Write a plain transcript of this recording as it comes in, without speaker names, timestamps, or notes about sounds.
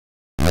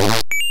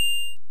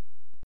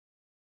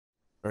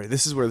Alright,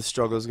 this is where the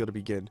struggle is gonna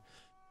begin.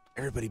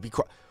 Everybody be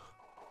quiet.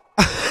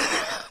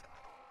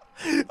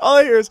 All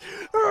I hear is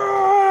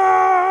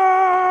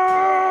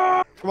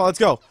come on, let's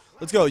go.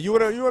 Let's go. You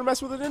wanna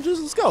mess with the ninjas?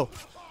 Let's go.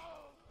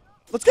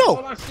 Let's go.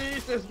 All I see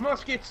is there's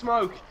musket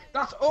smoke.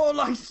 That's all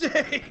I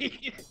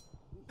see.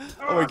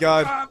 Oh my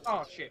god.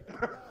 Oh shit.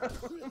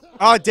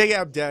 Oh dang it,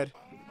 I'm dead.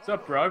 What's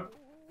up, bro?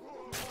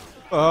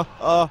 Oh,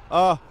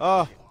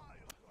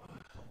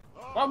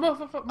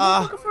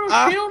 Motherfucker threw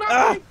a shield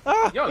at me?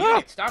 Yo, you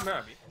get stabbed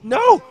now, me.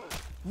 no!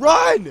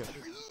 Run!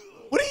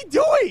 What are you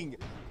doing?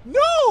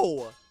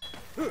 No!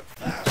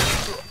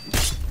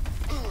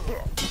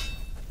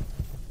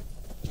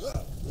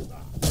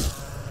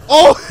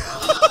 Oh!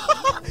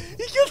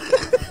 He killed.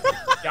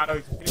 Yeah, no,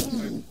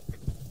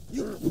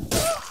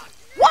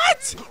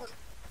 What?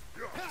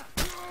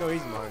 No,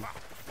 he's mine.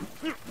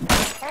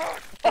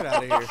 Get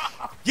out of here.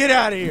 Get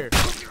out of here.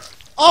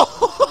 Oh!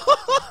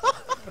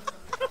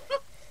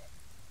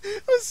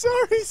 I'm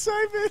sorry,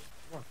 Simon.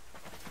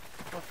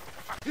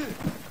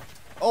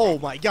 Oh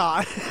my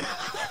god.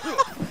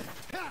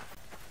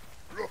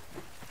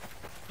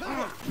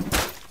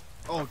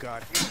 Oh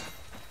god.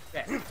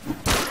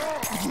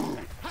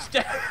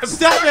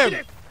 Stab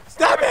him!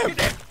 Stab him!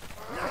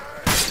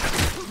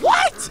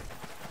 What?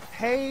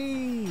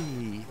 Hey,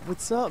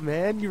 what's up,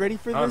 man? You ready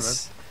for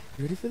this?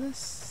 You ready for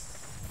this?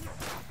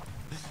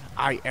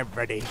 I am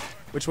ready.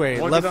 Which way?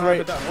 Left,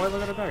 right? Why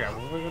look at the dagger?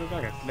 Why look at the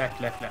dagger?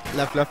 Left, left, left.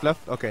 Left, left,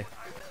 left. Okay.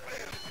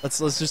 Let's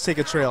just take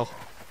a trail.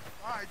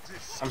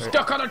 I'm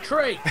stuck on a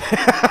tree.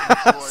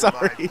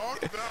 Sorry.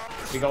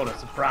 We got a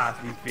surprise,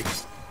 these big.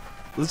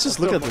 Let's just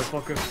look at this.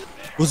 Motherfucker.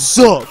 What's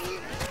up?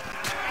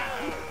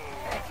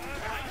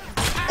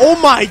 Oh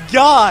my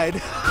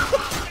god!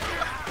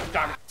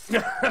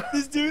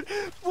 This dude,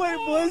 what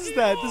was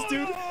that? This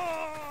dude,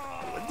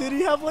 did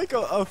he have like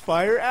a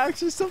fire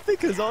axe or something?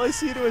 Because all I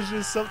seen was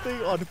just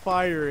something on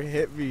fire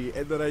hit me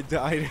and then I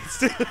died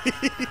instantly.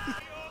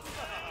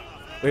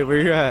 Wait, where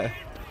you at?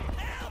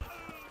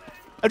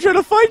 I'm trying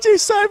to find you,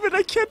 Simon.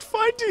 I can't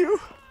find you.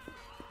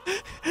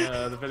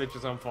 The village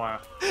is on fire.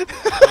 The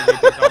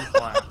village is on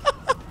fire.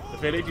 The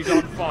village is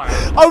on fire.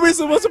 Are we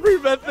supposed to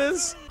prevent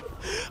this?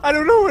 I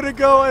don't know where to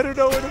go. I don't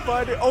know where to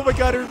find it. Oh my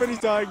god, everybody's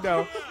dying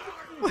now.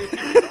 What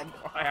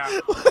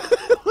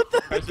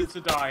the peasants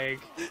are dying.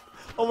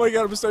 Oh my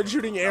god, I'm starting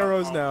shooting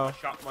arrows I now.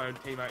 shot my own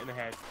teammate in the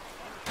head.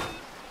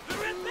 The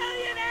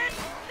rebellion ends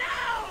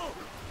now!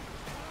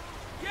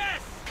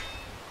 Yes!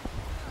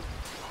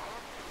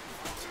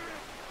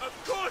 Of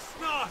course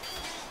not!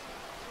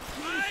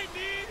 I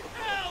need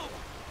help!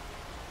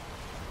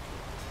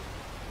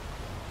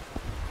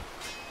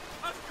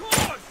 Of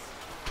course!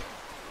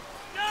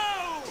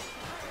 No!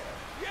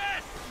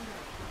 Yes!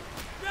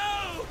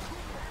 No!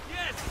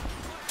 Yes!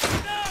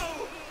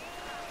 No!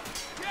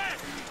 Yes!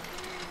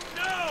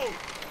 No!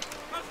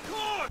 Of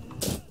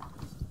course!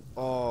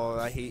 Oh,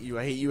 I hate you,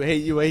 I hate you, I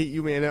hate you, I hate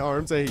you, man at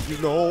arms, I hate you,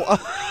 no.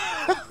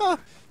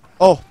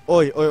 Oh,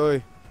 oi, oi,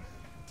 oi.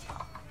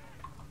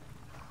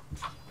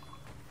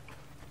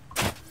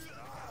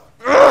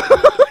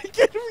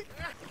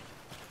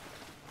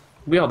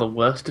 We are the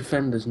worst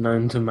defenders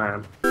known to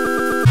man.